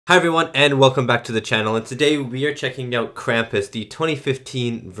Hi everyone and welcome back to the channel, and today we are checking out Krampus, the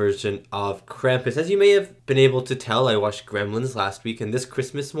 2015 version of Krampus. As you may have been able to tell, I watched Gremlins last week, and this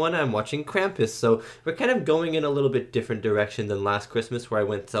Christmas one I'm watching Krampus, so we're kind of going in a little bit different direction than last Christmas, where I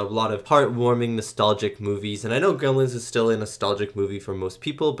went to a lot of heartwarming, nostalgic movies. And I know Gremlins is still a nostalgic movie for most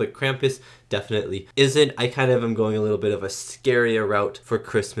people, but Krampus definitely isn't. I kind of am going a little bit of a scarier route for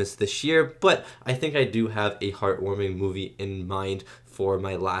Christmas this year, but I think I do have a heartwarming movie in mind for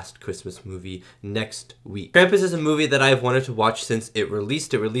my last Christmas movie next week. Krampus is a movie that I've wanted to watch since it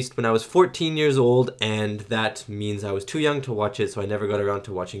released. It released when I was 14 years old, and that means I was too young to watch it, so I never got around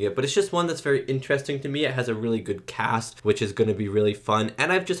to watching it. But it's just one that's very interesting to me. It has a really good cast, which is going to be really fun,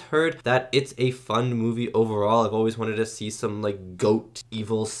 and I've just heard that it's a fun movie overall. I've always wanted to see some like goat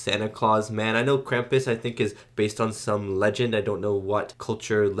evil Santa Claus man. I know Krampus, I think, is based on some legend. I don't know what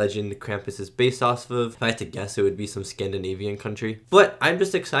culture legend Krampus is based off of. If I had to guess, it would be some Scandinavian country. But I'm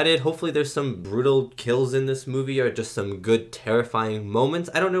just excited. Hopefully there's some brutal kills in this movie or just some good terrifying moments.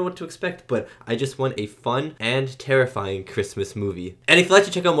 I don't know what to expect, but I just want a fun and terrifying Christmas movie. And if you'd like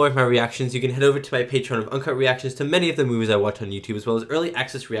to check out more of my reactions, you can head over to my Patreon of uncut reactions to many of the movies I watch on YouTube, as well as early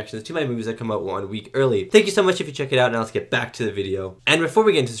access reactions to my movies that come out 1 week early. Thank you so much if you check it out. Now let's get back to the video. And before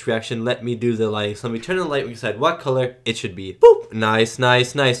we get into this reaction, let me do the lighting. So let me turn on the light and decide what color it should be. Boop! Nice,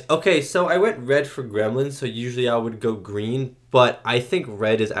 nice, nice. Okay, so I went red for Gremlins, so usually I would go green, but I think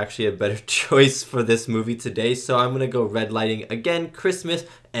red is actually a better choice for this movie today, so I'm gonna go red lighting again. Christmas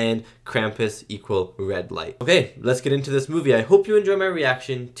and Krampus equal red light. Okay, let's get into this movie. I hope you enjoy my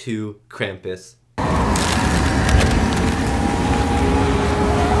reaction to Krampus.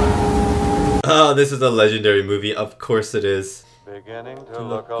 Oh, this is a legendary movie. Of course it is. Beginning to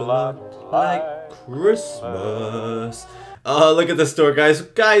look a lot like Christmas. Oh, look at the store, guys.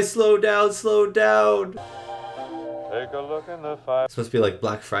 Guys, slow down, slow down. Take a look in the fire. It's supposed to be like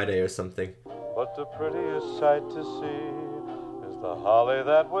Black Friday or something. But the prettiest sight to see is the holly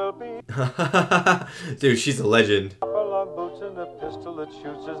that will be. Dude, she's a legend. Long boots and a pistol that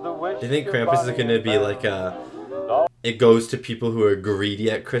shoots is the way. Do you think Krampus is gonna be like it goes to people who are greedy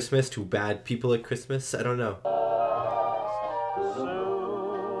at Christmas, to bad people at Christmas? I don't know.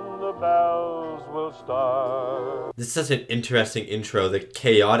 Soon the bells will start. This is such an interesting intro. The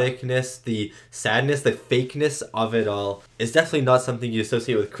chaoticness, the sadness, the fakeness of it all is definitely not something you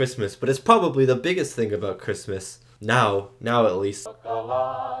associate with Christmas, but it's probably the biggest thing about Christmas. Now at least. Look a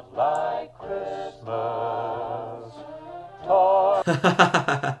lot like Christmas.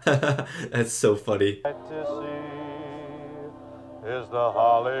 That's so funny. Is the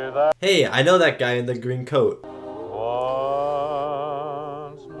holly that hey, I know that guy in the green coat.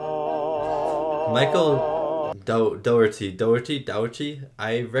 once more. Michael Dougherty.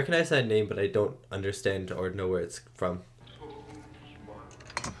 I recognize that name, but I don't understand or know where it's from.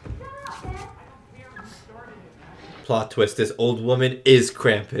 Plot twist, this old woman is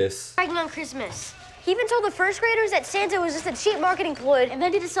Krampus. Bragging on Christmas. He even told the first graders that Santa was just a cheap marketing ploy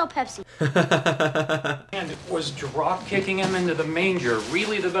invented to sell Pepsi. And was drop kicking him into the manger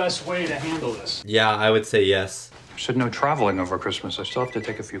really the best way to handle this? Yeah, I would say yes. Said no traveling over Christmas. I still have to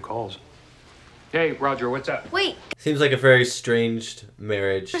take a few calls. Hey, Roger, what's up? Wait, Seems like a very strange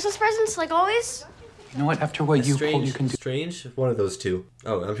marriage. Christmas presents like always? You know what? After what you pulled, you can do. Strange? One of those two.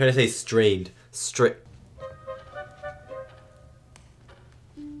 Oh, I'm trying to say strained. Santa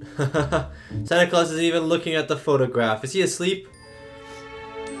Claus isn't even looking at the photograph. Is he asleep?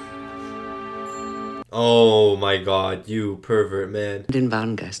 Oh my god, you pervert, man. Den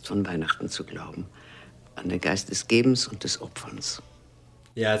wahren Geist von Weihnachten zu glauben. An den Geist des Gebens und des Opferns.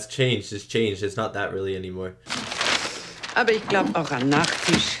 Yeah, it's changed. It's not that really anymore. Aber ich glaube auch an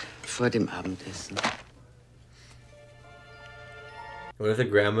Nachtisch vor dem Abendessen. What if the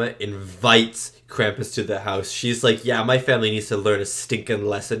grandma invites Krampus to the house? She's like, yeah, my family needs to learn a stinking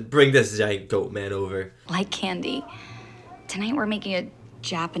lesson. Bring this giant goat man over. Like candy. Tonight we're making a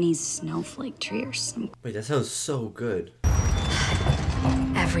Japanese snowflake tree or something. Wait, that sounds so good.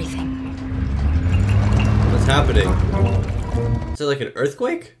 Everything. What's happening? Is it like an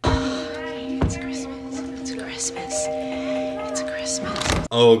earthquake? It's Christmas. It's Christmas. It's Christmas.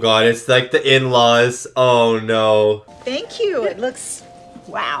 Oh god, it's like the in-laws. Oh no. Thank you. It looks...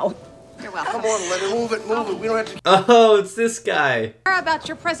 wow. You're welcome. Come on, let me move it. We don't have to... Oh, it's this guy. About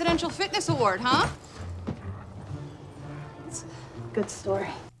your Presidential Fitness Award, huh? It's a good story.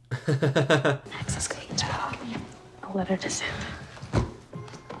 Access talk. A letter to Santa.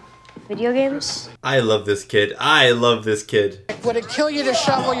 Video games? I love this kid. Would it kill you to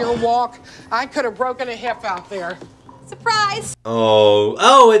shovel your walk? I could have broken a hip out there. Surprise!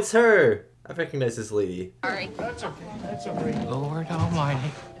 Oh, it's her. I recognize this lady. Sorry. That's okay. That's okay. Lord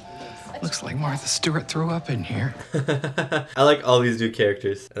Almighty. Looks like Martha Stewart threw up in here. I like all these new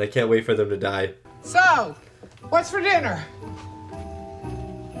characters, and I can't wait for them to die. So, what's for dinner?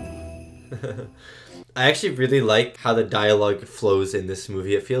 I actually really like how the dialogue flows in this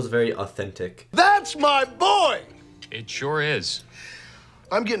movie. It feels very authentic. That's my boy! It sure is.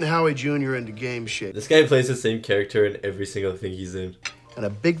 I'm getting Howie Jr. into game shit. This guy plays the same character in every single thing he's in. And a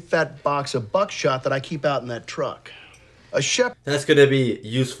big fat box of buckshot that I keep out in that truck. A chef. That's gonna be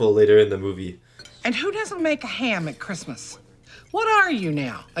useful later in the movie. And who doesn't make a ham at Christmas? What are you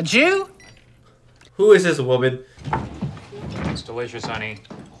now, a Jew? Who is this woman? It's delicious, honey.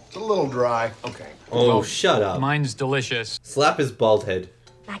 It's a little dry. Okay. Oh, Well, shut up. Mine's delicious. Slap his bald head.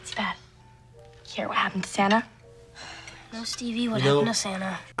 Max, bad. Hear what happened to Santa? No, Stevie, what You know- happened to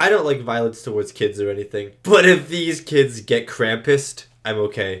Santa? I don't like violence towards kids or anything, but if these kids get Krampused, I'm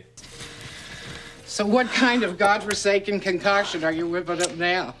okay. So what kind of godforsaken concoction are you whipping up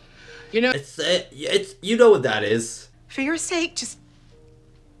now? You know, It's you know what that is. For your sake, just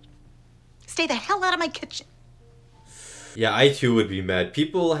stay the hell out of my kitchen. Yeah, I too would be mad.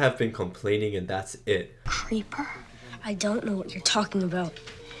 People have been complaining and that's it. Creeper? I don't know what you're talking about.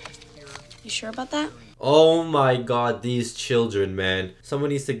 You sure about that? Oh my god, these children, man. Someone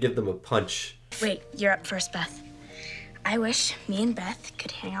needs to give them a punch. Wait, you're up first, Beth. I wish me and Beth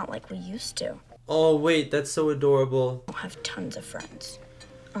could hang out like we used to. Oh wait, that's so adorable. We'll have tons of friends.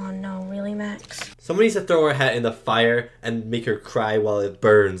 Oh no, really, Max? Someone needs to throw her hat in the fire and make her cry while it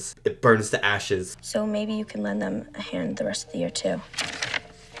burns. It burns to ashes. So maybe you can lend them a hand the rest of the year too.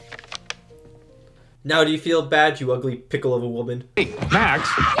 Now do you feel bad, you ugly pickle of a woman? Hey, Max.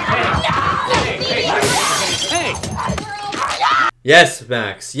 Hey. Yes,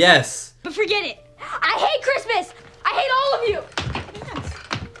 Max, yes. But forget it. I hate Christmas. I hate all of you.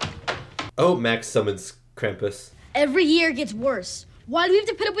 Oh, Max summons Krampus. Every year it gets worse. Why do we have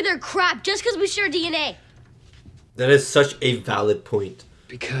to put up with their crap just because we share DNA? That is such a valid point.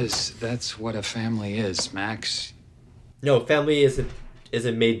 Because that's what a family is, Max. No, family isn't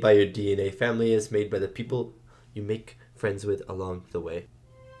made by your DNA. Family is made by the people you make friends with along the way.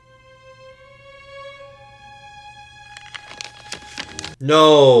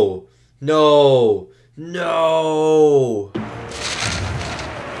 No! No! No!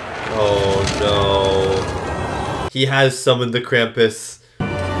 Oh no. He has summoned the Krampus.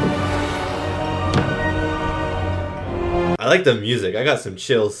 I like the music. I got some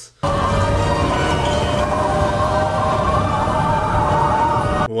chills.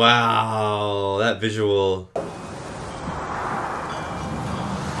 Wow, that visual.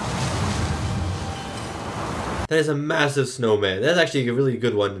 That is a massive snowman. That's actually a really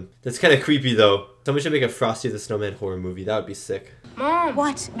good one. That's kind of creepy though. Someone should make a Frosty the Snowman horror movie. That would be sick. Mom,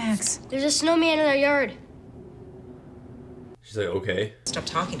 What, Max? there's a snowman in our yard. She's like, okay. Stop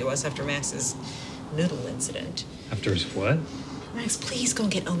talking to us after Max's noodle incident. After his what? Max, please go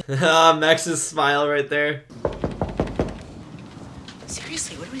and get Owen. Ah, Max's smile right there.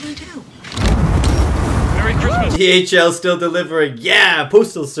 Seriously, what are we gonna do? Merry Christmas. DHL still delivering. Yeah,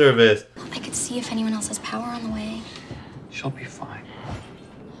 postal service. I could see if anyone else has power on the way. She'll be fine.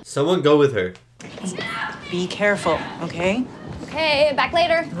 Someone go with her. Be careful, okay? Okay, back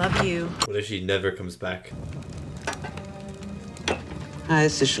later. Love you. What if she never comes back?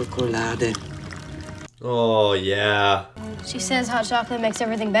 Heiße Schokolade. Oh, yeah. She says hot chocolate makes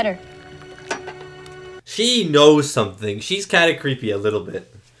everything better. She knows something. She's kind of creepy a little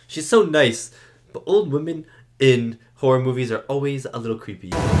bit. She's so nice. But old women in horror movies are always a little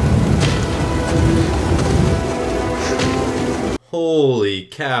creepy. Holy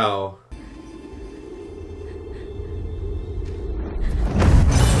cow.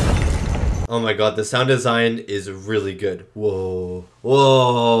 Oh my god, the sound design is really good. Whoa.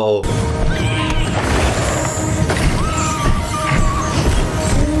 Whoa.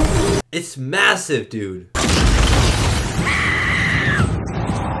 It's massive, dude.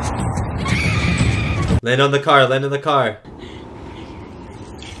 Land on the car, land on the car.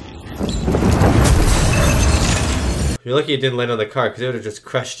 You're lucky it didn't land on the car because it would have just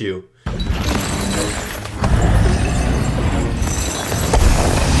crushed you.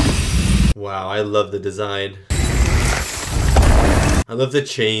 Wow, I love the design. I love the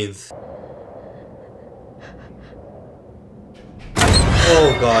chains.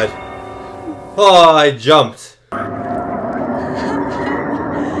 Oh god. Oh, I jumped.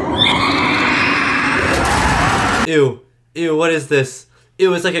 Ew. Ew, what is this?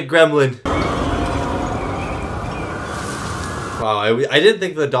 Ew, it's like a gremlin. Wow, I didn't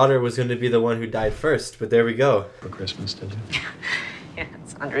think the daughter was going to be the one who died first, but there we go. For Christmas, did you? Yeah,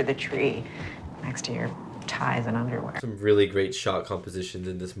 it's under the tree, next to your ties and underwear. Some really great shot compositions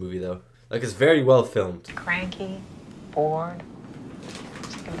in this movie, though. Like, it's very well filmed. Cranky, bored,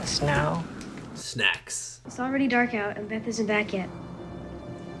 sick of the snow. Snacks. It's already dark out and Beth isn't back yet.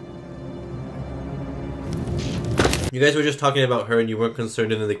 You guys were just talking about her and you weren't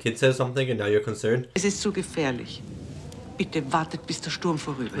concerned, and then the kid says something and now you're concerned? Es ist zu gefährlich. Bitte wartet, bis der Sturm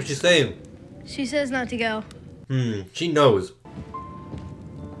vorüber What's she ist. saying? She says not to go. She knows.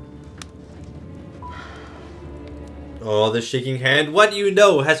 Oh, the shaking hand. What do you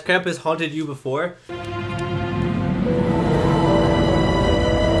know? Has Krampus haunted you before?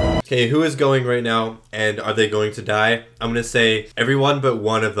 Okay, who is going right now? And are they going to die? I'm gonna say everyone but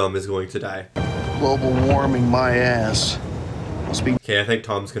one of them is going to die. Global warming my ass. Must be. Okay, I think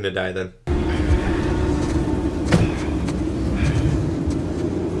Tom's gonna die then.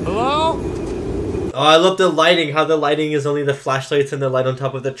 Hello? Oh, I love the lighting. How the lighting is only the flashlights and the light on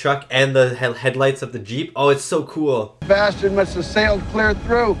top of the truck and the headlights of the Jeep. Oh, it's so cool. Bastard must have sailed clear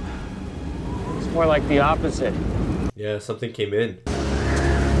through. It's more like the opposite. Yeah, something came in.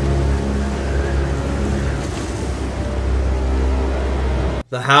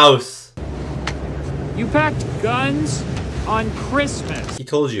 The house. You packed guns on Christmas. He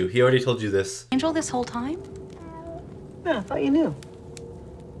told you. He already told you this. Angel this whole time? Yeah, I thought you knew.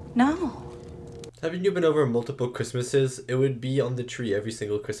 No. Haven't you been over multiple Christmases? It would be on the tree every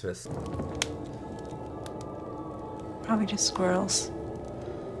single Christmas. Probably just squirrels.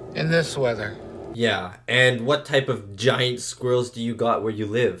 In this weather. Yeah, and what type of giant squirrels do you got where you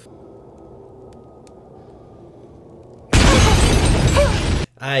live?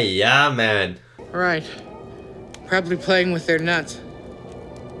 Ah, yeah, man. Right. Probably playing with their nuts.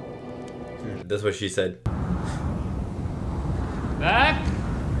 That's what she said. Back?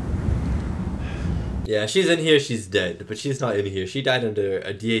 Yeah, she's in here, she's dead. But she's not in here. She died under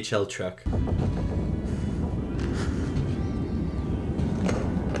a DHL truck.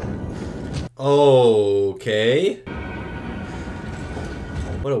 Okay.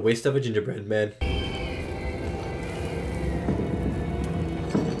 What a waste of a gingerbread man.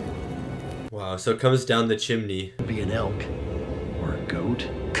 Wow, so it comes down the chimney. Be an elk or a goat.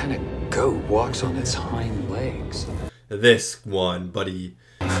 What kind of goat walks on its hind legs? This one, buddy.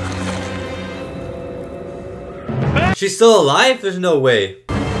 She's still alive? There's no way.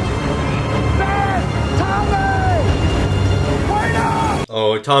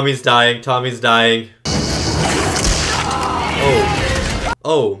 Oh, Tommy's dying. Tommy's dying. Oh.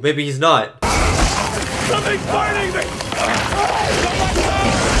 Oh, maybe he's not. Something's burning me!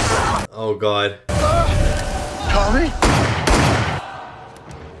 Oh, God. Tommy?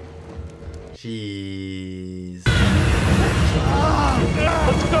 Jeez.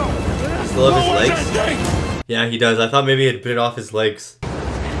 Let's go! Still have his legs? Yeah, he does. I thought maybe he'd bit off his legs.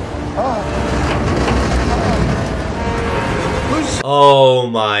 Oh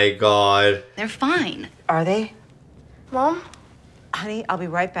my God. They're fine. Are they? Mom? Honey, I'll be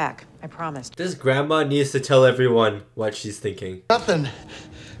right back. I promised. This grandma needs to tell everyone what she's thinking. Nothing.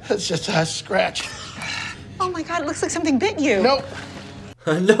 It's just a scratch. Oh my God, it looks like something bit you. Nope.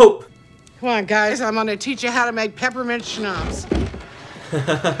 Nope. Come on, guys. I'm gonna teach you how to make peppermint schnapps.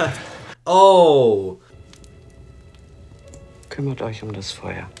 Oh. Kümmert euch das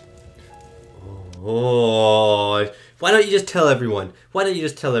Feuer. Oh. Why don't you just tell everyone? Why don't you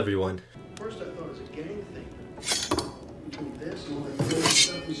just tell everyone? First I thought it was a gang thing. Between this and all that crazy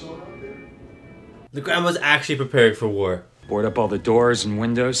stuff we saw out there. The grandma's actually preparing for war. Board up all the doors and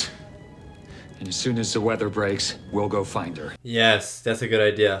windows. And as soon as the weather breaks, we'll go find her. Yes, that's a good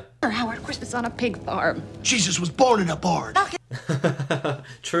idea. Howard Christmas on a pig farm. Jesus was born in a barn.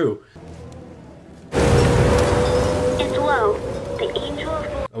 True. It's low. The angel of...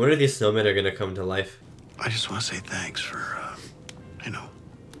 I wonder if these snowmen are gonna come to life. I just want to say thanks for, you know,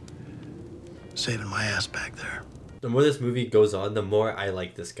 saving my ass back there. The more this movie goes on, the more I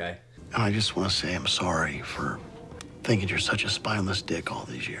like this guy. And I just want to say I'm sorry for thinking you're such a spineless dick all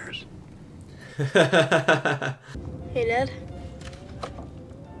these years. Hey, Dad.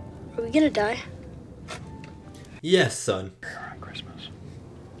 Are we gonna die? Yes, son. Christmas.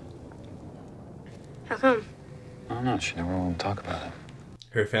 How come? I don't know. She never wanted to talk about it.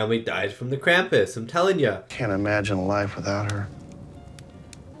 Her family died from the Krampus, I'm telling ya. Can't imagine life without her.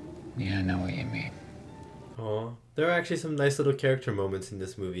 Yeah, I know what you mean. Aw, there are actually some nice little character moments in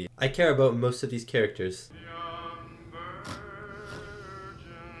this movie. I care about most of these characters.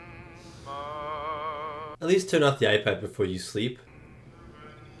 At least turn off the iPad before you sleep.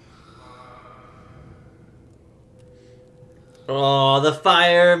 Oh, the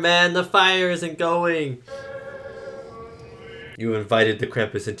fire, man, the fire isn't going. You invited the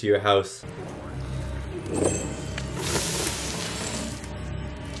Krampus into your house.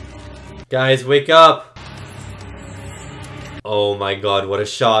 Guys, wake up! Oh my god, what a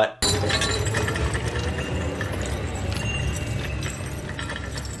shot.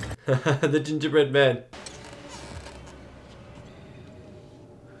 The gingerbread man.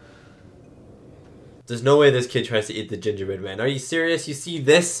 There's no way this kid tries to eat the gingerbread man. Are you serious? You see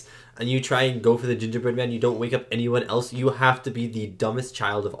this and you try and go for the gingerbread man? You don't wake up anyone else? You have to be the dumbest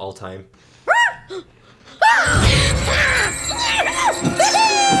child of all time.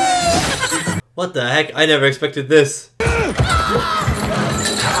 What the heck? I never expected this.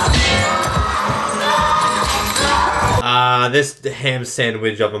 Ah, this ham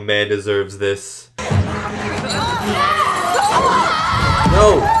sandwich of a man deserves this.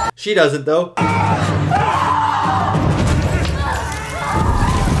 No, she doesn't though.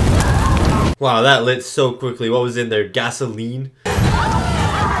 Wow, that lit so quickly. What was in there? Gasoline?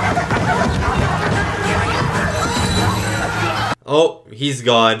 Oh, he's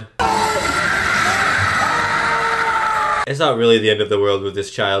gone. It's not really the end of the world with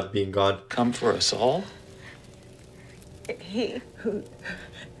this child being gone. Come for us all? You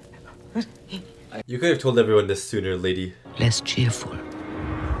could have told everyone this sooner, lady. Less cheerful.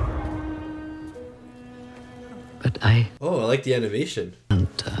 But I... Oh, I like the animation.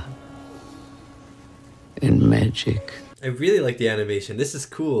 In magic. I really like the animation. This is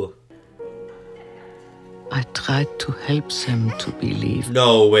cool. I tried to help them to believe.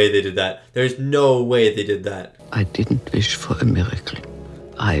 No way they did that. There's no way they did that. I didn't wish for a miracle.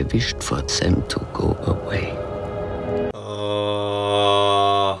 I wished for them to go away.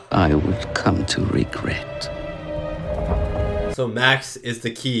 I would come to regret. So Max is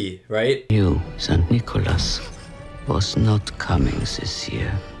the key, right? You, St. Nicholas, was not coming this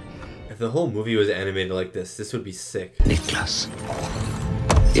year. If the whole movie was animated like this would be sick. Niklas.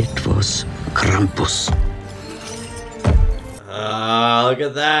 It was Krampus. Ah, look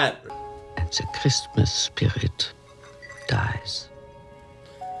at that. And the Christmas spirit dies.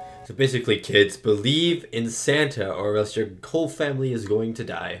 So basically, kids, believe in Santa or else your whole family is going to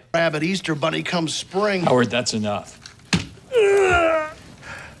die. Rabbit, Easter bunny comes spring. Howard, that's enough.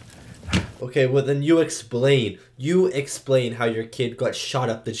 Okay, well then you explain. You explain how your kid got shot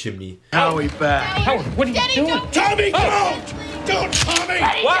up the chimney. Howie back. Howard, what are you doing? Tommy, don't! Don't, Tommy!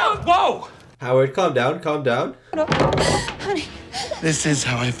 Whoa, whoa! Howard, calm down, calm down. Honey. This is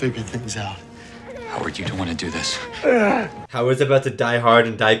how I figured things out. Howard, you don't want to do this. Howard's about to die hard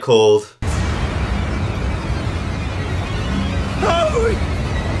and die cold.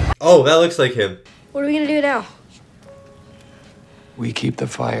 Oh, that looks like him. What are we gonna do now? We keep the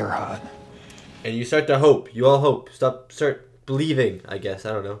fire hot. And you start to hope. You all hope. Start believing, I guess.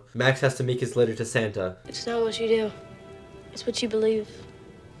 I don't know. Max has to make his letter to Santa. It's not what you do. It's what you believe.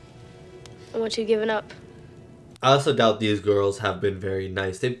 And what you've given up. I also doubt these girls have been very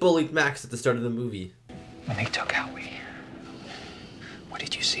nice. They bullied Max at the start of the movie. When they took Howie, what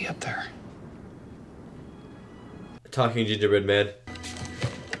did you see up there? Talking gingerbread man.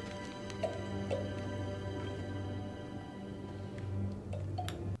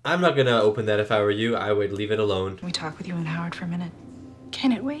 I'm not gonna open that if I were you. I would leave it alone. Can we talk with you and Howard for a minute?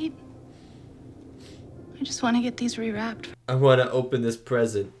 Can it wait? I just want to get these rewrapped. I want to open this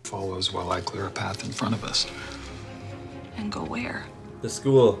present. Follows while I clear a path in front of us. And go where? The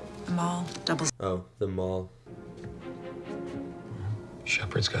school. The mall. Doubles. Oh, the mall.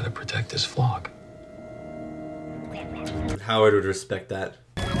 Shepherd's got to protect his flock. Howard would respect that.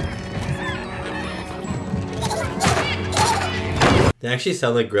 They actually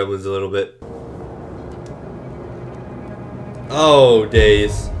sound like gremlins a little bit. Oh,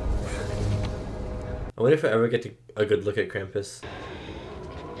 days. I wonder if I ever get a good look at Krampus.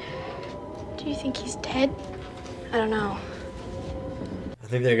 Do you think he's dead? I don't know. I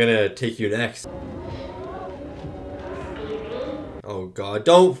think they're gonna take you next. Oh god,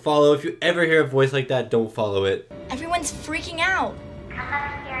 don't follow. If you ever hear a voice like that, don't follow it. Everyone's freaking out. Come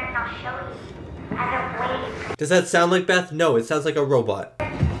up here and I'll show you. I've been waiting. Does that sound like Beth? No, it sounds like a robot.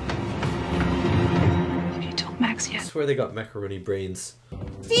 Have you told Max I yet? swear they got macaroni brains.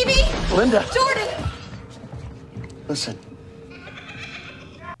 Phoebe! Linda! Jordan! Listen.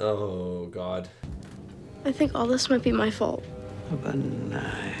 Oh god. I think all this might be my fault.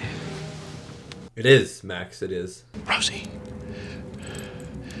 It is, Max, it is. Rosie.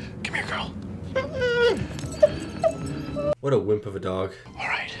 Come here, girl. What a wimp of a dog. All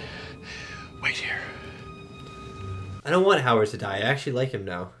right. Wait here. I don't want Howard to die. I actually like him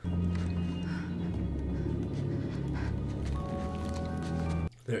now.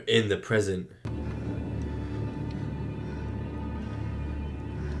 They're in the present.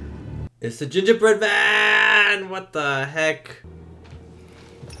 It's the gingerbread man! What the heck?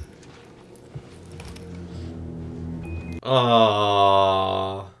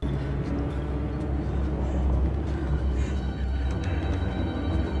 Aww.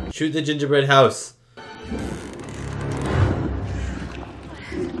 Shoot the gingerbread house.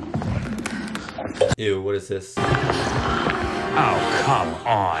 Ew, what is this? Oh, come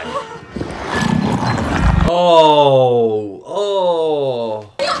on. Oh,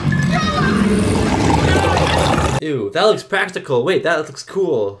 oh. Ew, that looks practical. Wait, that looks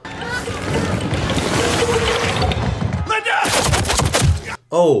cool.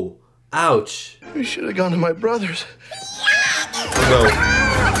 Oh, ouch. We should have gone to my brother's. No.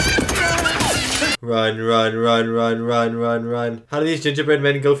 Run, run, run, run, run, run, run. How do these gingerbread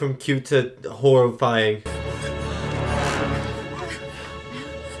men go from cute to horrifying?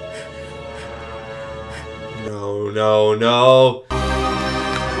 No, no, no.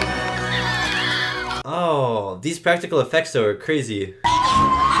 Oh, these practical effects though are crazy.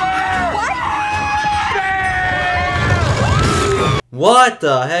 What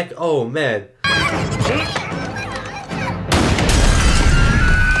the heck? Oh man.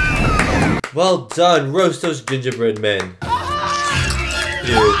 Well done, roast those gingerbread men.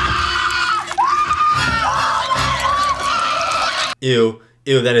 Ew. Ew.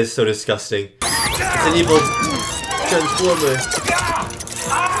 Ew, that is so disgusting. It's an evil transformer.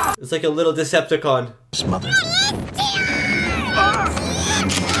 It's like a little Decepticon. Smother.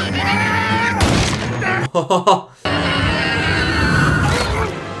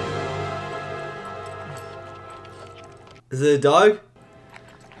 Is it a dog?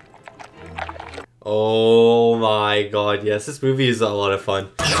 Oh my god, yes, this movie is a lot of fun.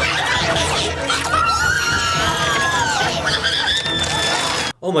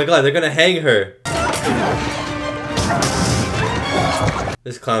 Oh my god, they're gonna hang her.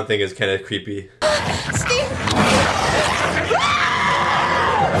 This clown thing is kind of creepy.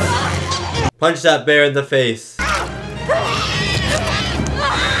 Punch that bear in the face.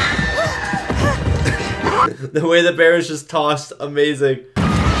 The way the bear is just tossed, amazing.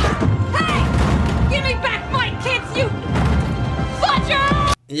 Give me back my kids, you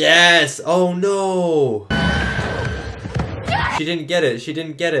butcher! Yes! Oh no! She didn't get it. She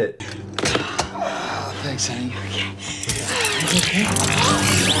didn't get it. Thanks, honey.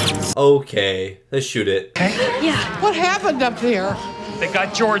 Okay, let's shoot it. Okay? Yeah. What happened up there? They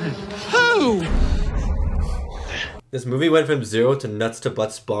got Jordan. Who? This movie went from 0 to nuts to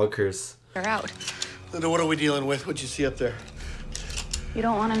butts bonkers. They're out. Linda, what are we dealing with? What'd you see up there? You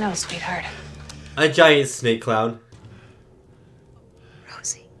don't want to know, sweetheart. A giant snake clown.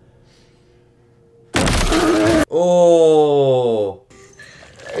 Rosie. Oh!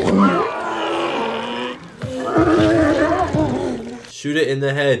 Shoot it in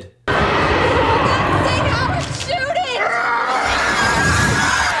the head. Shoot it!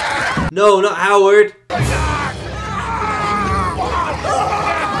 No, not Howard!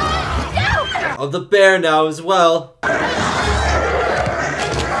 Oh, the bear now as well.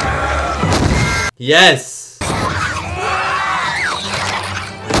 Yes! Oh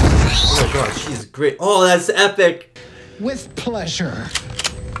my god, she's great. Oh, that's epic! With pleasure.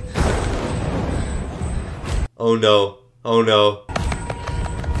 Oh no. Oh no.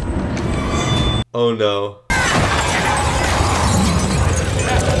 Oh no.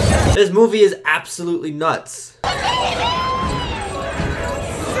 This movie is absolutely nuts.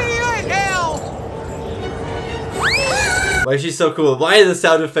 Why is she so cool? Why is the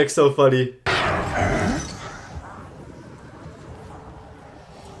sound effect so funny?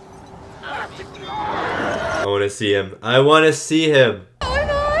 I want to see him. I want to see him.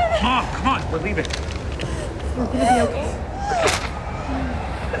 Mom, come on, we're leaving. We're gonna be okay.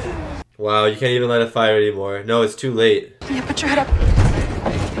 Wow, you can't even light a fire anymore. No, it's too late. Yeah, put your head up.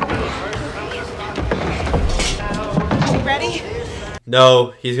 You ready?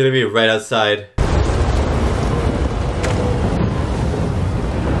 No, he's gonna be right outside.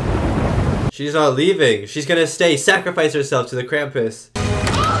 She's not leaving. She's gonna stay. Sacrifice herself to the Krampus.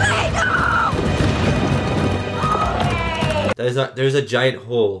 That is not. There's a giant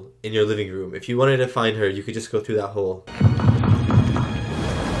hole in your living room. If you wanted to find her, you could just go through that hole.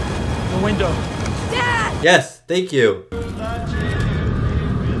 The window. Dad! Yes, thank you.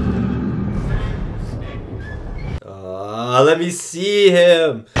 Let me see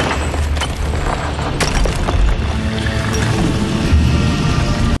him.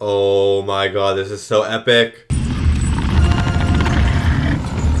 Oh my god, this is so epic.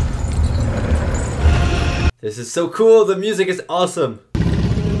 This is so cool. The music is awesome.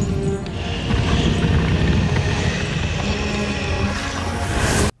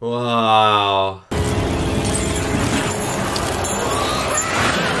 Wow.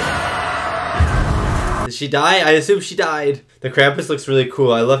 Is she die? I assume she died. The Krampus looks really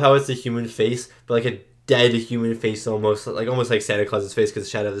cool. I love how it's a human face, but like a dead human face almost like Santa Claus's face because the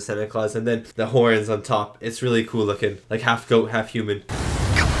shadow of the Santa Claus, and then the horns on top. It's really cool looking, like half goat, half human.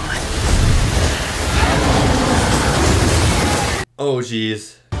 Oh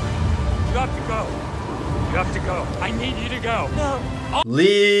jeez. You have to go. You have to go. I need you to go. No.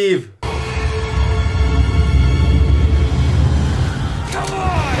 Leave. Come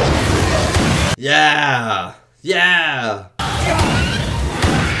on. Yeah. Yeah.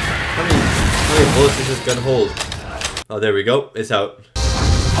 How many bullets does this gun hold? Oh, there we go. It's out.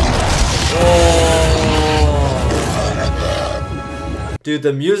 Oh. Dude,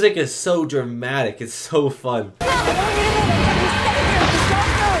 the music is so dramatic. It's so fun.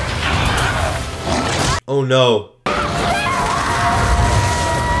 Oh no.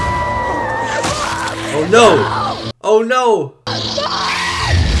 Oh no. Oh no.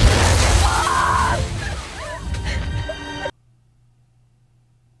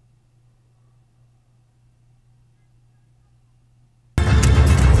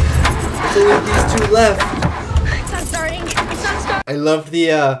 So only these two left. It's not starting. It's not starting. I loved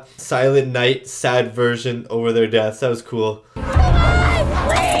the Silent Night sad version over their deaths. That was cool.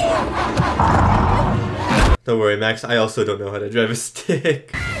 Don't worry, Max. I also don't know how to drive a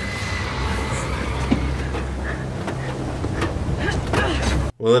stick.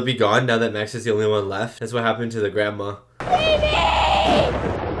 Will it be gone now that Max is the only one left? That's what happened to the grandma.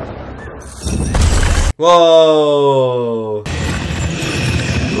 Whoa!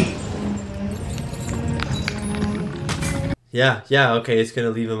 Yeah, okay, it's gonna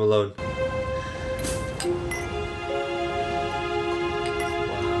leave him alone.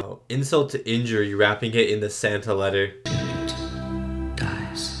 Wow. Insult to injury, wrapping it in the Santa letter.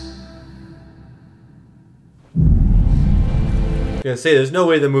 Dies. I'm gonna say, there's no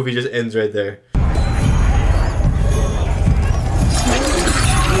way the movie just ends right there.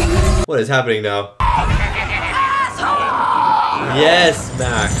 What is happening now? Yes,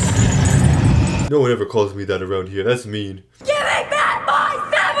 Max. No one ever calls me that around here. That's mean. Give me back my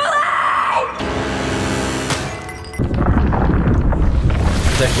family!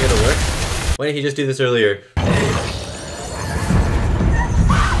 Is that actually gonna work? Why didn't he just do this earlier?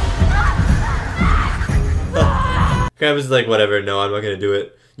 Krampus is like, whatever, no, I'm not gonna do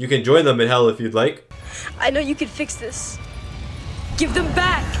it. You can join them in hell if you'd like. I know you can fix this. Give them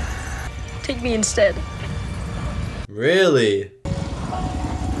back. Take me instead. Really?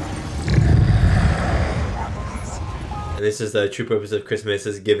 And this is the true purpose of Christmas,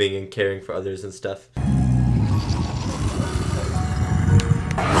 is giving and caring for others and stuff. What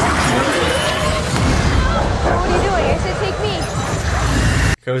are you doing? I said take me.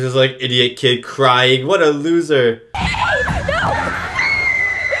 Krampus is like, idiot kid crying. What a loser.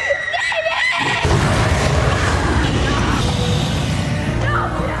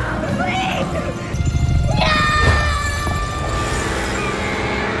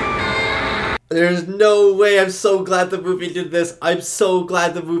 There's no way. I'm so glad the movie did this. I'm so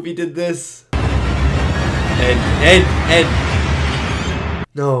glad the movie did this. End.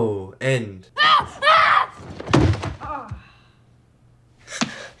 No, end.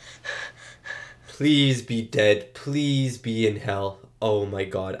 Please be dead. Please be in hell. Oh my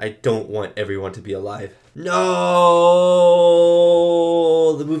god. I don't want everyone to be alive. No!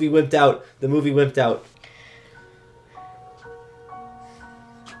 The movie wimped out. The movie wimped out.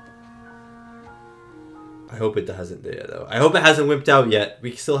 I hope it hasn't there though. I hope it hasn't wimped out yet.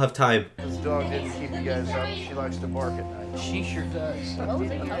 We still have time. This dog didn't keep you guys up. She likes to bark at night. She sure does.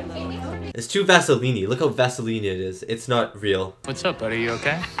 It's too Vaseline-y. Look how Vaseline it is. It's not real. What's up, buddy? You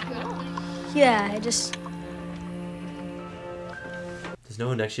okay? Yeah, I just... Does no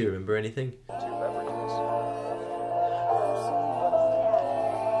one actually remember anything?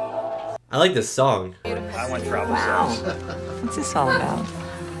 I like this song. I went travel size. What's this all about?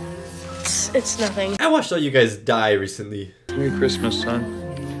 It's nothing. I watched all you guys die recently. Merry Christmas, son.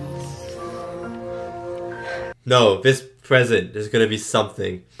 No, this present, there's gonna be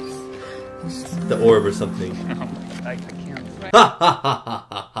something. The orb or something. I can't. Ha ha ha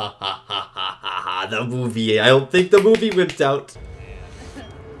ha ha ha ha ha. The movie. I don't think the movie wimped out.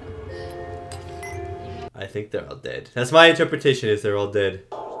 I think they're all dead. That's my interpretation, is they're all dead.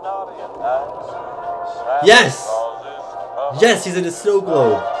 Yes! Yes, he's in a snow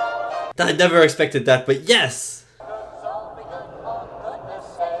globe. I never expected that, but yes!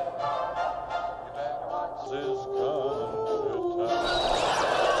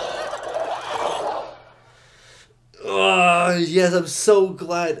 Oh, yes, I'm so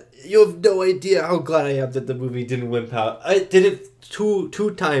glad. You have no idea how glad I am that the movie didn't wimp out. I did it two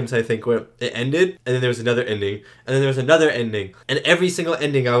times, I think, where it ended, and then there was another ending, and then there was another ending. And every single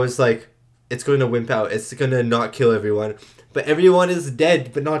ending, I was like, it's going to wimp out. It's going to not kill everyone. But everyone is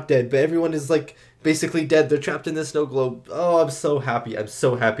dead, but not dead. But everyone is, like, basically dead. They're trapped in the snow globe. Oh, I'm so happy. I'm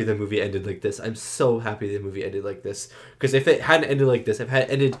so happy the movie ended like this. I'm so happy the movie ended like this. Because if it hadn't ended like this, if it had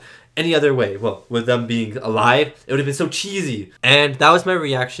ended any other way, well, with them being alive, it would have been so cheesy. And that was my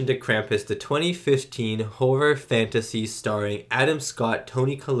reaction to Krampus, the 2015 horror fantasy starring Adam Scott,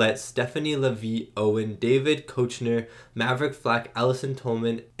 Toni Collette, Stephanie LaVie, Owen, David Koechner, Maverick Flack, Allison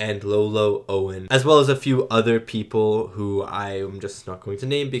Tolman, and Lolo Owen, as well as a few other people who I am just not going to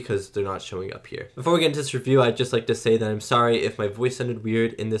name because they're not showing up here. Before we get into this review, I'd just like to say that I'm sorry if my voice sounded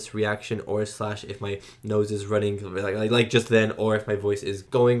weird in this reaction, or slash if my nose is running like just then, or if my voice is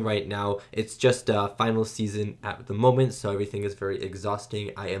going right now. It's just final season at the moment, so everything is very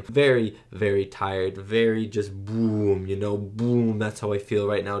exhausting. I am very, very tired, very just boom, you know, boom. That's how I feel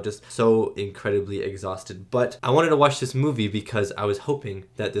right now, just so incredibly exhausted. But I wanted to watch this movie because I was hoping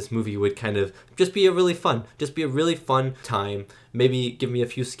that this movie would kind of just be a really fun time. Maybe give me a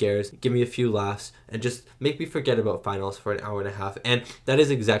few scares, give me a few laughs, and just make me forget about finals for an hour and a half. And that is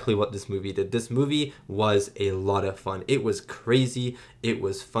exactly what this movie did. This movie was a lot of fun. It was crazy. It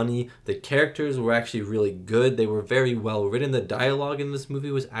was funny. The characters were actually really good. They were very well written. The dialogue in this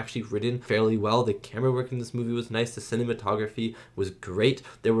movie was actually written fairly well. The camera work in this movie was nice. The cinematography was great.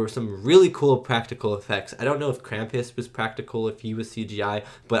 There were some really cool practical effects. I don't know if Krampus was practical, if he was CGI,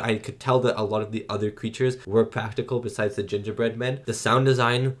 but I could tell that a lot of the other creatures were practical besides the gingerbread men. The sound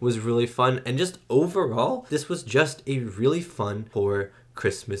design was really fun, and just overall, this was just a really fun horror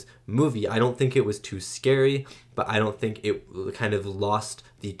Christmas movie. I don't think it was too scary, but I don't think it kind of lost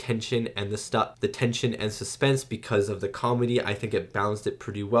the tension and the tension and suspense because of the comedy. I think it balanced it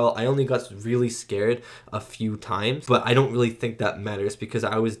pretty well. I only got really scared a few times, but I don't really think that matters because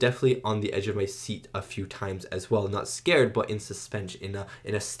I was definitely on the edge of my seat a few times as well. Not scared, but in suspense, in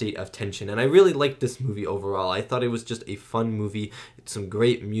a state of tension. And I really liked this movie overall. I thought it was just a fun movie. Some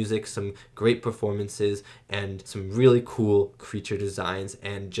great music, some great performances, and some really cool creature designs,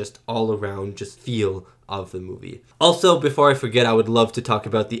 and just all around just feel of the movie. Also, before I forget, I would love to talk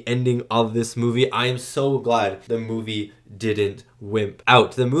about the ending of this movie. I am so glad the movie didn't wimp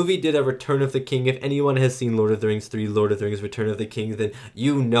out. The movie did a Return of the King. If anyone has seen Lord of the Rings 3, Lord of the Rings Return of the King, then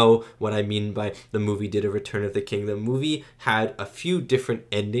you know what I mean by the movie did a Return of the King. The movie had a few different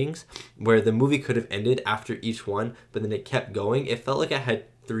endings where the movie could have ended after each one, but then it kept going. It felt like it had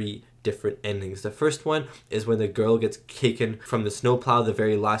 3 different endings. The first one is when the girl gets taken from the snowplow, the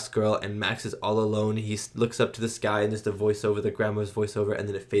very last girl, and Max is all alone. He looks up to the sky and there's the voiceover, the grandma's voiceover, and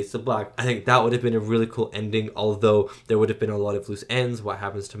then it fades to black. I think that would have been a really cool ending, although there would have been a lot of loose ends. What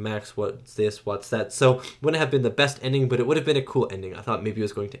happens to Max? What's this? What's that? So wouldn't have been the best ending, but it would have been a cool ending. I thought maybe it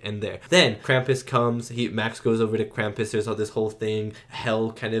was going to end there. Then Krampus comes. Max goes over to Krampus. There's all this whole thing.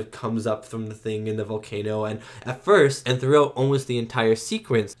 Hell kind of comes up from the thing in the volcano, and at first and throughout almost the entire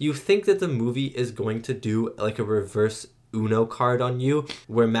sequence, you think that the movie is going to do like a reverse Uno card on you,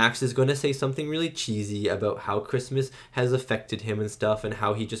 where Max is going to say something really cheesy about how Christmas has affected him and stuff, and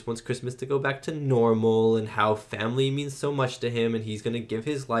how he just wants Christmas to go back to normal, and how family means so much to him, and he's going to give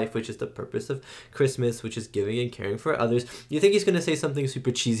his life, which is the purpose of Christmas, which is giving and caring for others. You think he's going to say something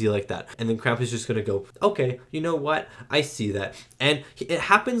super cheesy like that, and then Krampus is just going to go, okay, you know what, I see that. And it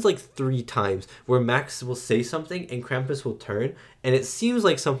happens like 3 times where Max will say something and Krampus will turn, and it seems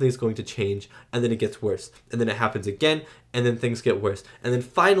like something's going to change, and then it gets worse, and then it happens again, and then things get worse. And then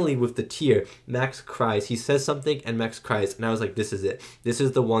finally with the tear, Max cries. He says something and Max cries, and I was like, this is it. This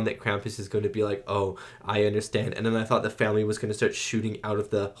is the one that Krampus is going to be like, oh, I understand. And then I thought the family was going to start shooting out of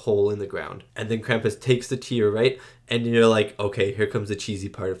the hole in the ground. And then Krampus takes the tear, right? And you're like, okay, here comes the cheesy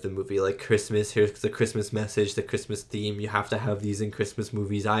part of the movie. Like Christmas, here's the Christmas message, the Christmas theme. You have to have these in Christmas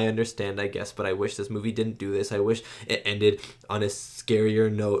movies. I understand, I guess, but I wish this movie didn't do this. I wish it ended on a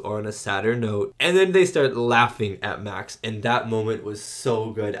scarier note or on a sadder note. And then they start laughing at Max, and that moment was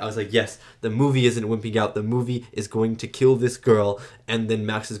so good. I was like, yes, the movie isn't wimping out. The movie is going to kill this girl, and then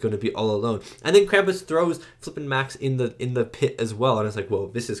Max is going to be all alone. And then Krampus throws flipping Max in the pit as well, and I was like, whoa,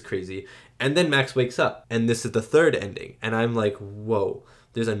 this is crazy. And then Max wakes up, and this is the 3rd ending, and I'm like, whoa,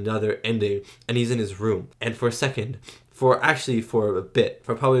 there's another ending, and he's in his room. And for a second, for a bit,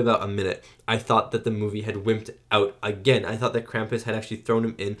 for probably about a minute, I thought that the movie had wimped out again. I thought that Krampus had actually thrown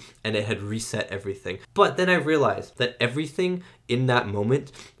him in and it had reset everything. But then I realized that everything in that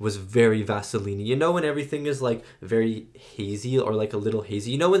moment was very Vaseline. You know when everything is like very hazy or like a little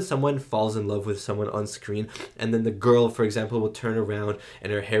hazy? You know when someone falls in love with someone on screen and then the girl, for example, will turn around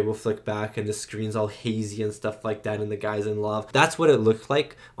and her hair will flick back and the screen's all hazy and stuff like that and the guy's in love? That's what it looked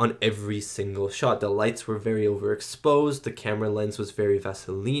like on every single shot. The lights were very overexposed, the camera lens was very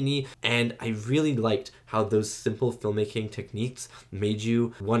Vaseline, and I really liked how those simple filmmaking techniques made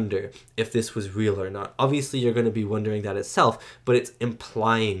you wonder if this was real or not. Obviously, you're going to be wondering that itself, but it's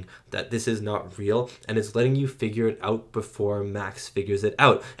implying that this is not real, and it's letting you figure it out before Max figures it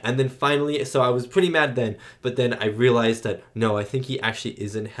out. And then finally, so I was pretty mad then, but then I realized that no, I think he actually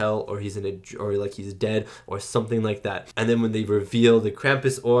is in hell, or he's like he's dead, or something like that. And then when they reveal the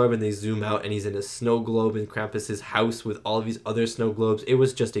Krampus orb and they zoom out and he's in a snow globe in Krampus's house with all of these other snow globes, it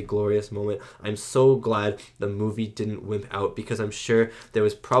was just a glorious moment. I'm so glad the movie didn't wimp out, because I'm sure there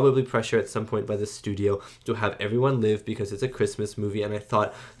was probably pressure at some point by the studio to have everyone live because it's a Christmas movie, and I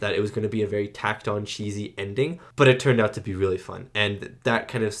thought that it was going to be a very tacked on cheesy ending, but it turned out to be really fun, and that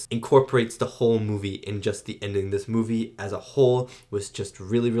kind of incorporates the whole movie in just the ending. This movie as a whole was just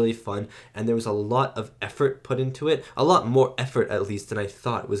really, really fun, and there was a lot of effort put into it, a lot more effort at least than I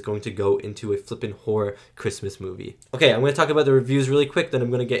thought was going to go into a flippin' horror Christmas movie. Okay, I'm going to talk about the reviews really quick, then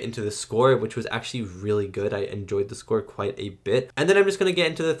I'm going to get into the score, which was actually really good. I enjoyed the score quite a bit, and then I'm just going to get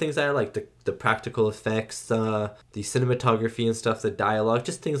into the things that I like, the practical effects, the cinematography and stuff, the dialogue,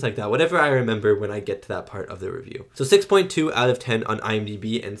 just things like that, whatever I remember when I get to that part of the review. So 6.2 out of 10 on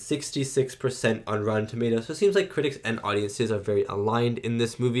IMDb and 66% on Rotten Tomatoes. So it seems like critics and audiences are very aligned in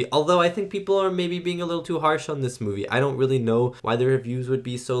this movie, although I think people are maybe being a little too harsh on this movie. I don't really know why the reviews would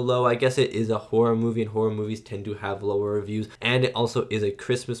be so low. I guess it is a horror movie, and horror movies tend to have lower reviews, and it also is a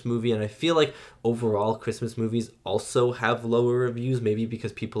Christmas movie, and I feel like overall Christmas movies also have lower reviews, maybe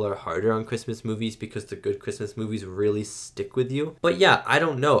because people are harder on Christmas movies because the good Christmas movies really stick with you. But yeah, I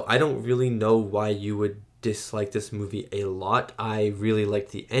don't know. I don't really know why you would dislike this movie a lot. I really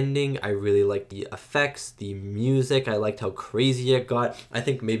liked the ending. I really liked the effects, the music. I liked how crazy it got. I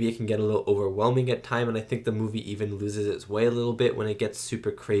think maybe it can get a little overwhelming at time, and I think the movie even loses its way a little bit when it gets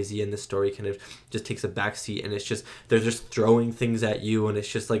super crazy and the story kind of just takes a backseat, and it's just, they're just throwing things at you, and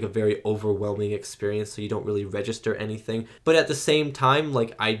it's just like a very overwhelming experience, so you don't really register anything. But at the same time,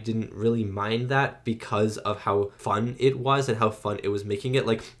 like, I didn't really mind that because of how fun it was and how fun it was making it.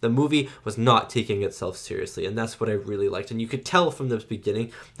 Like, the movie was not taking itself seriously, and that's what I really liked. And you could tell from the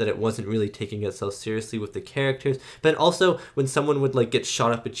beginning that it wasn't really taking itself seriously with the characters, but also when someone would like get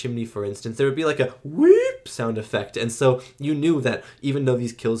shot up a chimney, for instance, there would be like a whoop sound effect, and so you knew that even though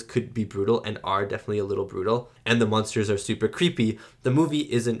these kills could be brutal and are definitely a little brutal, and the monsters are super creepy, the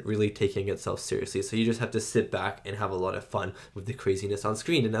movie isn't really taking itself seriously, so you just have to sit back and have a lot of fun with the craziness on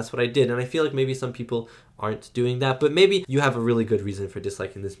screen, and that's what I did. And I feel like maybe some people aren't doing that, but maybe you have a really good reason for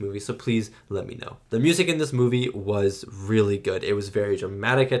disliking this movie, so please let me know. The music in this movie was really good. It was very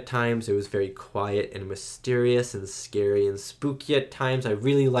dramatic at times, it was very quiet and mysterious and scary and spooky at times. I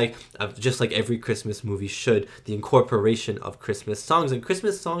really like, just like every Christmas movie should, the incorporation of Christmas songs, and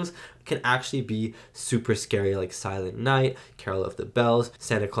Christmas songs can actually be super scary, like Silent Night, Carol of the Bells,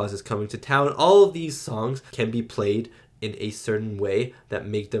 Santa Claus is Coming to Town. All of these songs can be played in a certain way that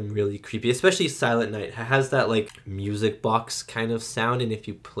make them really creepy, especially Silent Night. It has that like music box kind of sound, and if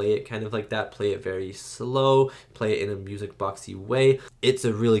you play it kind of like that, play it very slow, play it in a music boxy way, it's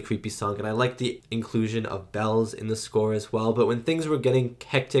a really creepy song. And I like the inclusion of bells in the score as well. But when things were getting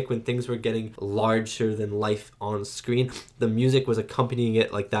hectic, when things were getting larger than life on screen, the music was accompanying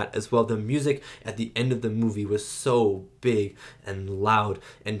it like that as well. The music at the end of the movie was so big and loud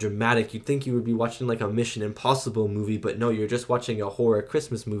and dramatic. You'd think you would be watching like a Mission Impossible movie, but no, you're just watching a horror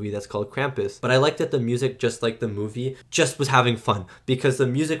Christmas movie that's called Krampus. But I liked that the music, just like the movie, just was having fun, because the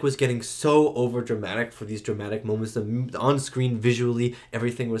music was getting so over dramatic for these dramatic moments. The on-screen visually,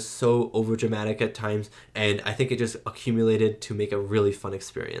 everything was so over dramatic at times, and I think it just accumulated to make a really fun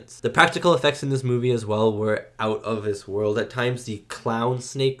experience. The practical effects in this movie as well were out of this world at times. The clown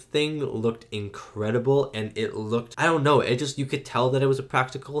snake thing looked incredible, and it looked, I don't know, it just, you could tell that it was a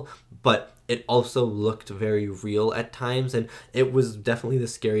practical, but it also looked very real at times, and it was definitely the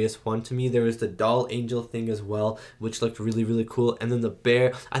scariest one to me. There was the doll angel thing as well, which looked really, really cool. And then the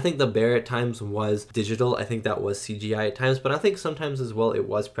bear, I think the bear at times was digital. I think that was CGI at times, but I think sometimes as well it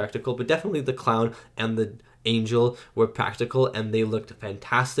was practical. But definitely the clown and the Angel were practical and they looked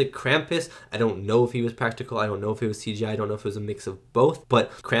fantastic. Krampus, I don't know if he was practical, I don't know if it was CGI, I don't know if it was a mix of both,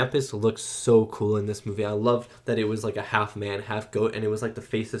 but Krampus looked so cool in this movie. I loved that it was like a half man, half goat, and it was like the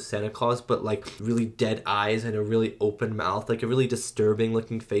face of Santa Claus, but like really dead eyes and a really open mouth, like a really disturbing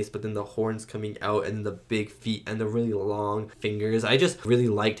looking face, but then the horns coming out and the big feet and the really long fingers. I just really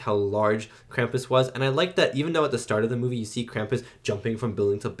liked how large Krampus was, and I liked that even though at the start of the movie you see Krampus jumping from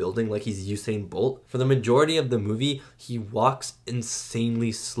building to building like he's Usain Bolt, for the majority of the movie he walks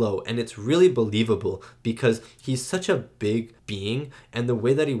insanely slow, and it's really believable because he's such a big being, and the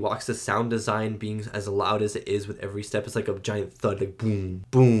way that he walks, the sound design being as loud as it is with every step, it's like a giant thud, like boom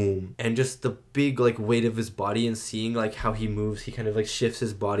boom, and just the big like weight of his body, and seeing like how he moves, he kind of like shifts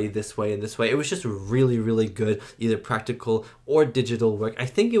his body this way and this way. It was just really good, either practical or digital work. I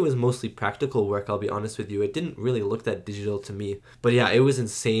think it was mostly practical work, I'll be honest with you. It didn't really look that digital to me, but yeah, it was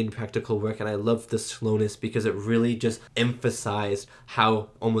insane practical work, and I loved the slowness because it really just emphasized how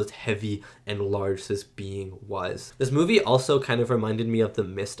almost heavy and large this being was. This movie also kind of reminded me of The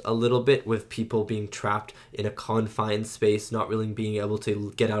Mist a little bit, with people being trapped in a confined space, not really being able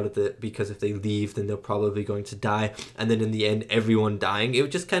to get out of it, because if they leave then they're probably going to die, and then in the end everyone dying. It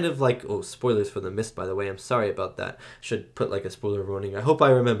was just kind of like, oh, spoilers for The Mist, by the way, I'm sorry about that. Should put like a spoiler warning. I hope I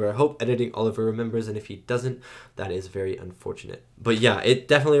remember. I hope editing Oliver remembers, and if he doesn't, that is very unfortunate. But yeah, it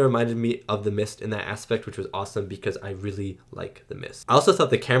definitely reminded me of The Mist in that aspect, which was awesome because I really like The Mist. I also thought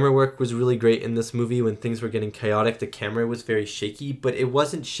the camera work was really great in this movie. When things were getting chaotic, the camera was very shaky, but it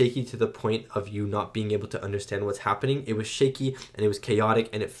wasn't shaky to the point of you not being able to understand what's happening. It was shaky and it was chaotic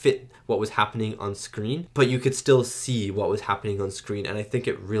and it fit what was happening on screen, but you could still see what was happening on screen, and I think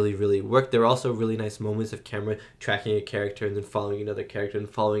it really worked. There were also really nice moments of camera tracking a character and then following another character and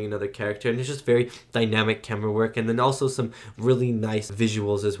following another character, and it's just very dynamic camera work, and then also some really nice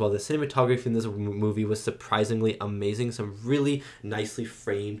visuals as well. The cinematography in this movie was surprisingly amazing. Some really nicely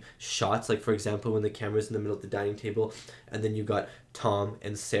framed shots, like for example when the camera's in the middle of the dining table and then you got Tom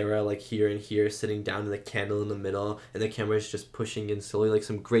and Sarah like here and here sitting down, and the candle in the middle, and the camera is just pushing in slowly. Like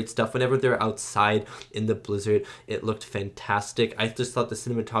some great stuff. Whenever they're outside in the blizzard, it looked fantastic. I just thought the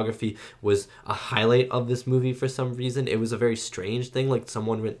cinematography was a highlight of this movie for some reason. It was a very strange thing, like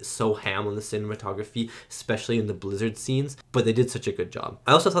someone went so ham on the cinematography, especially in the blizzard scenes, but they did such a good job.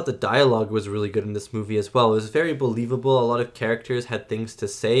 I also thought the dialogue was really good in this movie as well. It was very believable. A lot of characters had things to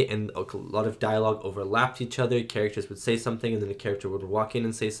say, and a lot of dialogue overlapped each other. Characters would say something, and then a character would walk in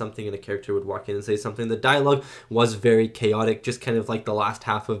and say something, and a character would walk in and say something. The dialogue was very chaotic, just kind of like the last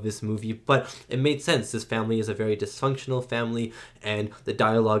half of this movie, but it made sense. This family is a very dysfunctional family, and the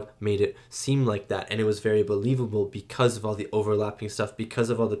dialogue made it seem like that, and it was very believable because of all the overlapping stuff, because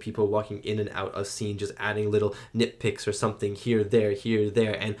of all the people walking in and out of scene, just adding little nitpicks or something here, there,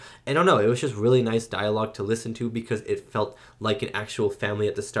 and I don't know, it was just really nice dialogue to listen to because it felt like an actual family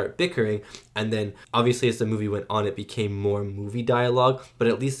at the start bickering, and then obviously as the movie went on it became more movie dialogue, but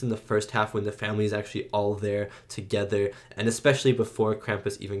at least in the first half when the family is actually all there together, and especially before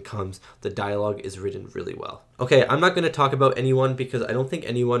Krampus even comes, the dialogue is written really well. Okay, I'm not going to talk about anyone because I don't think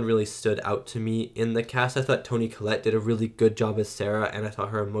anyone really stood out to me in the cast. I thought Toni Collette did a really good job as Sarah, and I thought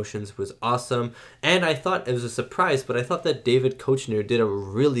her emotions was awesome, and I thought it was a surprise, but I thought that David Koechner did a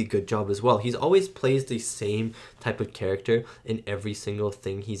really good job as well. He's always plays the same type of character in every single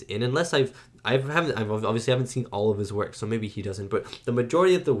thing he's in, unless I've obviously haven't seen all of his work, so maybe he doesn't, but the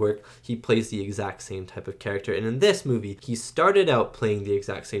majority of the work he plays the exact same type of character, and in this movie he started out playing the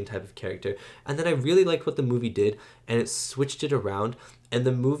exact same type of character, and then I really liked what the movie did, and it switched it around, and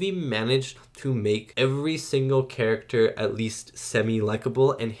the movie managed to make every single character at least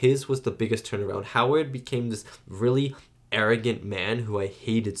semi-likable, and his was the biggest turnaround. Howard became this really arrogant man who I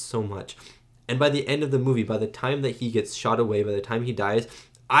hated so much, and by the end of the movie, by the time that he gets shot away, by the time he dies,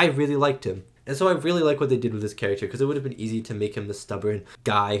 I really liked him. And so I really like what they did with this character, because it would have been easy to make him the stubborn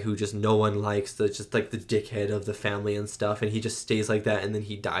guy who just no one likes, just like the dickhead of the family and stuff, and he just stays like that and then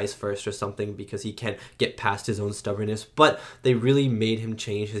he dies first or something because he can't get past his own stubbornness. But they really made him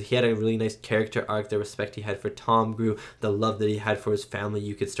change. He had a really nice character arc. The respect he had for Tom grew. The love that he had for his family,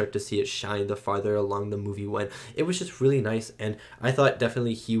 you could start to see it shine the farther along the movie went. It was just really nice, and I thought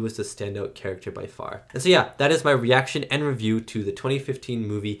definitely he was the standout character by far. And so yeah, that is my reaction and review to the 2015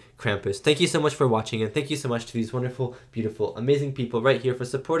 movie Krampus. Thank you so much for watching, and thank you so much to these wonderful, beautiful, amazing people right here for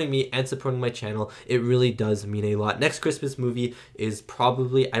supporting me and supporting my channel. It really does mean a lot. Next Christmas movie is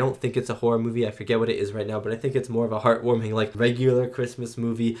probably, I don't think it's a horror movie, I forget what it is right now, but I think it's more of a heartwarming, like regular Christmas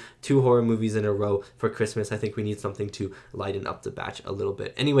movie. 2 horror movies in a row for Christmas. I think we need something to lighten up the batch a little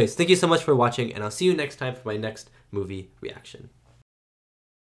bit. Anyways, thank you so much for watching, and I'll see you next time for my next movie reaction.